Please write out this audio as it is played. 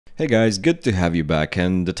Hey guys, good to have you back,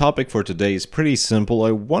 and the topic for today is pretty simple.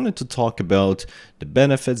 I wanted to talk about the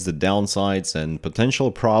benefits, the downsides, and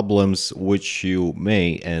potential problems which you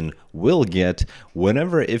may and will get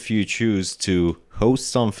whenever if you choose to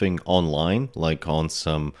host something online, like on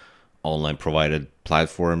some online provided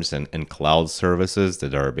platforms and cloud services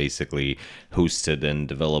that are basically hosted and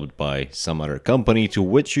developed by some other company to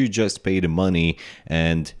which you just pay the money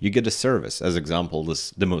and you get a service. As example,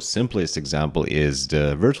 the most simplest example is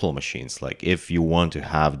the virtual machines. Like if you want to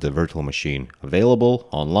have the virtual machine available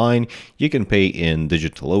online, you can pay in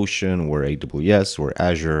DigitalOcean or AWS or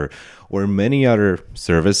Azure or many other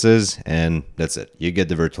services, and that's it. You get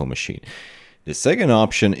the virtual machine. The second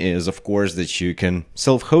option is, of course, that you can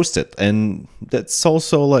self-host it. And that's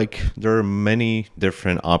also like there are many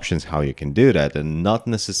different options how you can do that. And not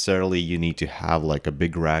necessarily you need to have like a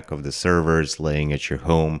big rack of the servers laying at your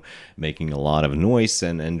home, making a lot of noise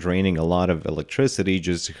and draining a lot of electricity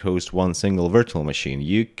just to host one single virtual machine.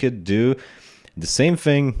 You could do the same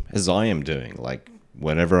thing as I am doing. Like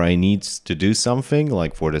whenever I need to do something,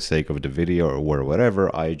 like for the sake of the video or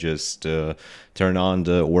whatever, I just turn on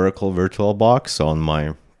the Oracle VirtualBox on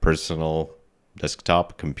my personal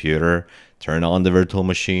desktop computer, turn on the virtual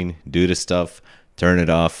machine, do the stuff, turn it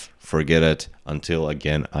off, forget it until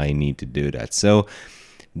again I need to do that. So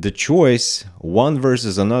the choice, one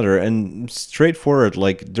versus another, and straightforward,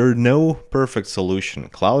 like there's no perfect solution.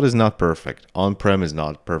 Cloud is not perfect, on-prem is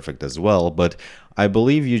not perfect as well, but I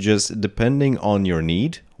believe you just, depending on your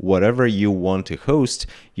need, whatever you want to host,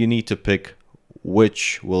 you need to pick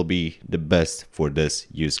which will be the best for this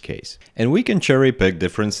use case. And we can cherry pick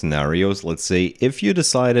different scenarios. Let's say if you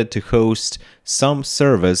decided to host some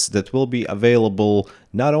service that will be available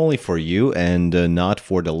not only for you and not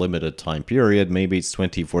for the limited time period, maybe it's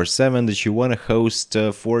 24/7 that you want to host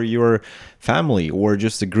for your family or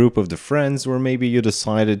just a group of the friends, or maybe you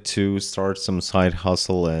decided to start some side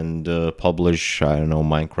hustle and publish, I don't know,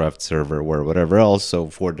 Minecraft server or whatever else, so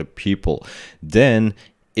for the people. Then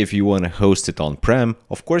if you want to host it on-prem,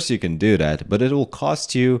 of course you can do that, but it will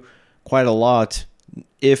cost you quite a lot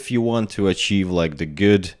if you want to achieve like the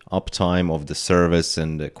good uptime of the service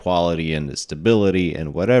and the quality and the stability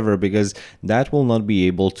and whatever, because that will not be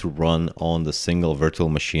able to run on the single virtual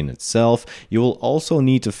machine itself. You will also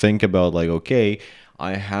need to think about like, okay,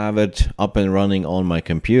 I have it up and running on my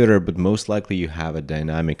computer, but most likely you have a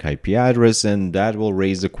dynamic IP address, and that will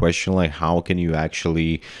raise the question like, how can you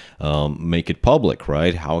actually make it public,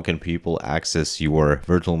 right? How can people access your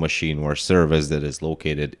virtual machine or service that is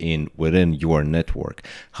located within your network?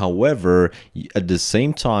 However, at the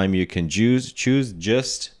same time, you can choose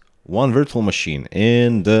just one virtual machine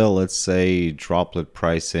in the, let's say, droplet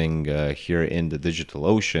pricing here in the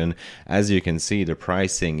DigitalOcean. As you can see, the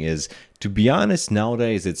pricing is, to be honest,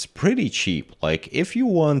 nowadays it's pretty cheap. Like if you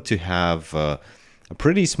want to have a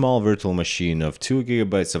pretty small virtual machine of 2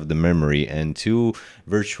 gigabytes of the memory and 2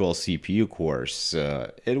 virtual CPU cores,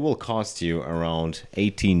 it will cost you around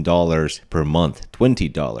 $18 per month,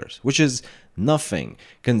 $20, which is nothing.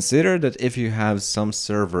 Consider that if you have some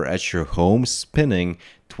server at your home spinning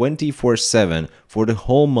 24/7 for the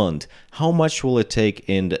whole month, how much will it take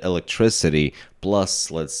in the electricity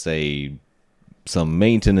plus, let's say, some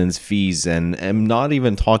maintenance fees? And I'm not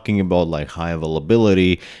even talking about like high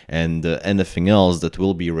availability and anything else that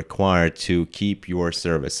will be required to keep your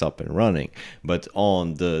service up and running. But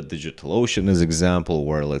on the DigitalOcean as example,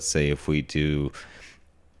 where let's say if we do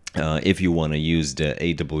if you want to use the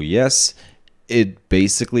AWS, it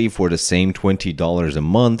basically, for the same $20 a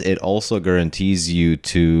month, it also guarantees you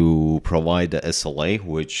to provide the SLA,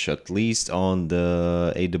 which at least on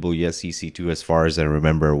the AWS EC2, as far as I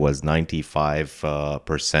remember, was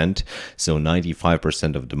 95%. So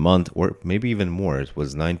 95% of the month, or maybe even more, it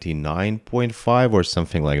was 99.5 or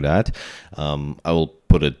something like that. I will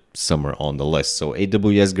put it somewhere on the list. So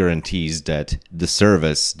AWS guarantees that the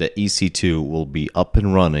service, the EC2, will be up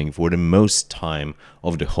and running for the most time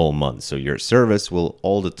of the whole month. So your service will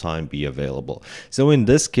all the time be available. So in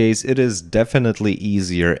this case, it is definitely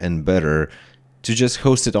easier and better to just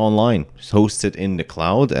host it online, host it in the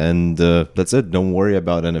cloud, and that's it. Don't worry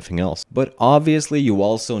about anything else. But obviously, you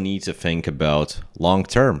also need to think about long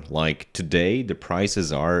term. Like today, the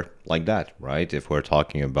prices are like that, right? If we're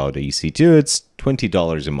talking about EC2, it's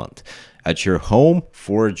 $20 a month. At your home,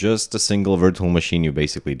 for just a single virtual machine, you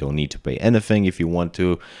basically don't need to pay anything. If you want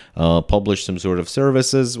to publish some sort of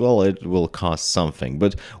services, well, it will cost something.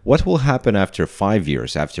 But what will happen after 5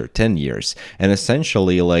 years, after 10 years? And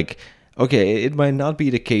essentially, like, okay, it might not be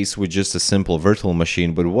the case with just a simple virtual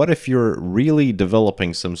machine, but what if you're really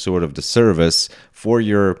developing some sort of the service for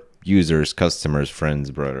your users, customers,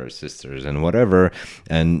 friends, brothers, sisters, and whatever,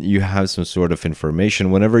 and you have some sort of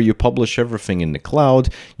information. Whenever you publish everything in the cloud,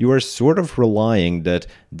 you are sort of relying that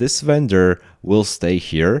this vendor will stay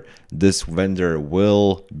here, this vendor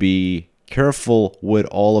will be careful with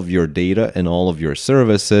all of your data and all of your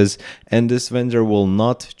services, and this vendor will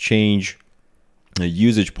not change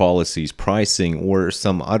usage policies, pricing, or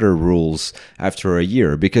some other rules after a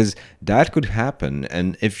year, because that could happen.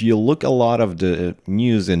 And if you look a lot of the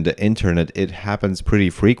news in the internet, it happens pretty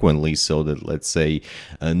frequently. So that, let's say,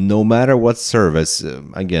 no matter what service,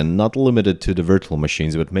 again, not limited to the virtual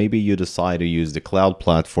machines, but maybe you decide to use the cloud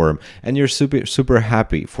platform and you're super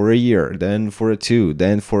happy for a year, then for a 2,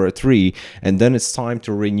 then for a 3, and then it's time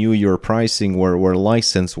to renew your pricing or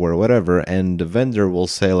license or whatever, and the vendor will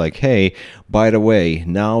say like, hey, by the way,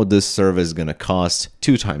 now this service is going to cost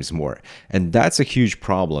 2 times more. And that's a huge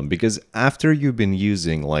problem, because after you've been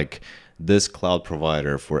using like this cloud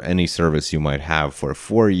provider for any service you might have for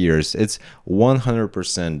 4 years, it's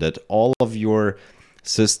 100% that all of your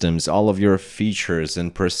systems, all of your features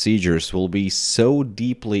and procedures will be so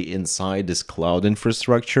deeply inside this cloud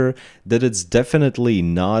infrastructure that it's definitely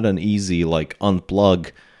not an easy like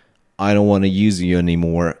unplug, I don't want to use you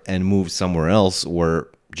anymore, and move somewhere else, or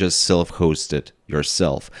just self-host it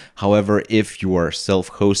yourself. However, if you are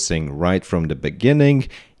self-hosting right from the beginning,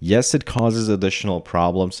 yes, it causes additional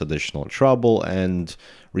problems, additional trouble, and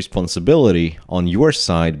responsibility on your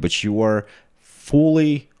side, but you are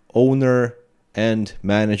fully owner and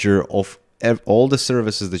manager of all the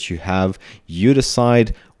services that you have. You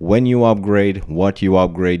decide when you upgrade, what you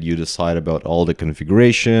upgrade, you decide about all the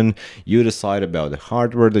configuration, you decide about the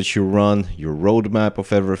hardware that you run, your roadmap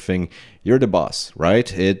of everything. You're the boss,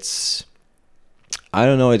 right? It's, I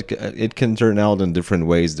don't know, it can turn out in different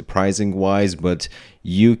ways, the pricing wise, but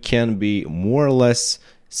you can be more or less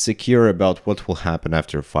secure about what will happen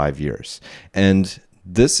after 5 years. And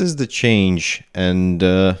this is the change,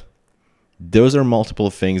 and those are multiple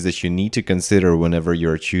things that you need to consider whenever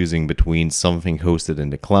you're choosing between something hosted in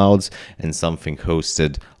the clouds and something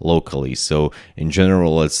hosted locally. So in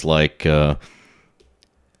general, it's like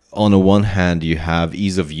on the one hand, you have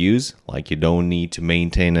ease of use, like you don't need to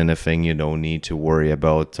maintain anything, you don't need to worry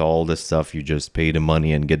about all this stuff, you just pay the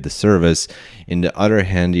money and get the service. In the other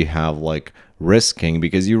hand, you have like risking,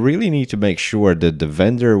 because you really need to make sure that the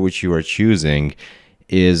vendor which you are choosing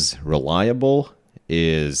is reliable,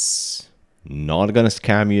 is not going to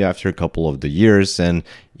scam you after a couple of the years, and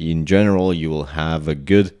in general you will have a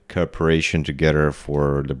good cooperation together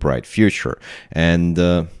for the bright future. And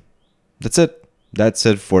that's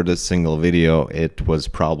it for this single video. It was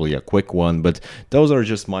probably a quick one, but those are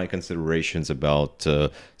just my considerations about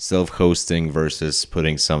self-hosting versus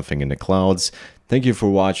putting something in the clouds. Thank you for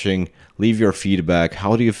watching. Leave your feedback.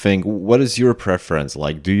 How do you think? What is your preference?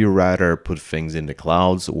 Like, do you rather put things in the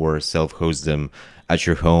clouds or self-host them at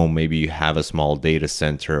your home? Maybe you have a small data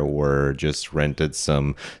center or just rented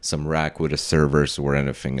some rack with a servers or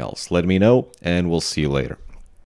anything else. Let me know, and we'll see you later.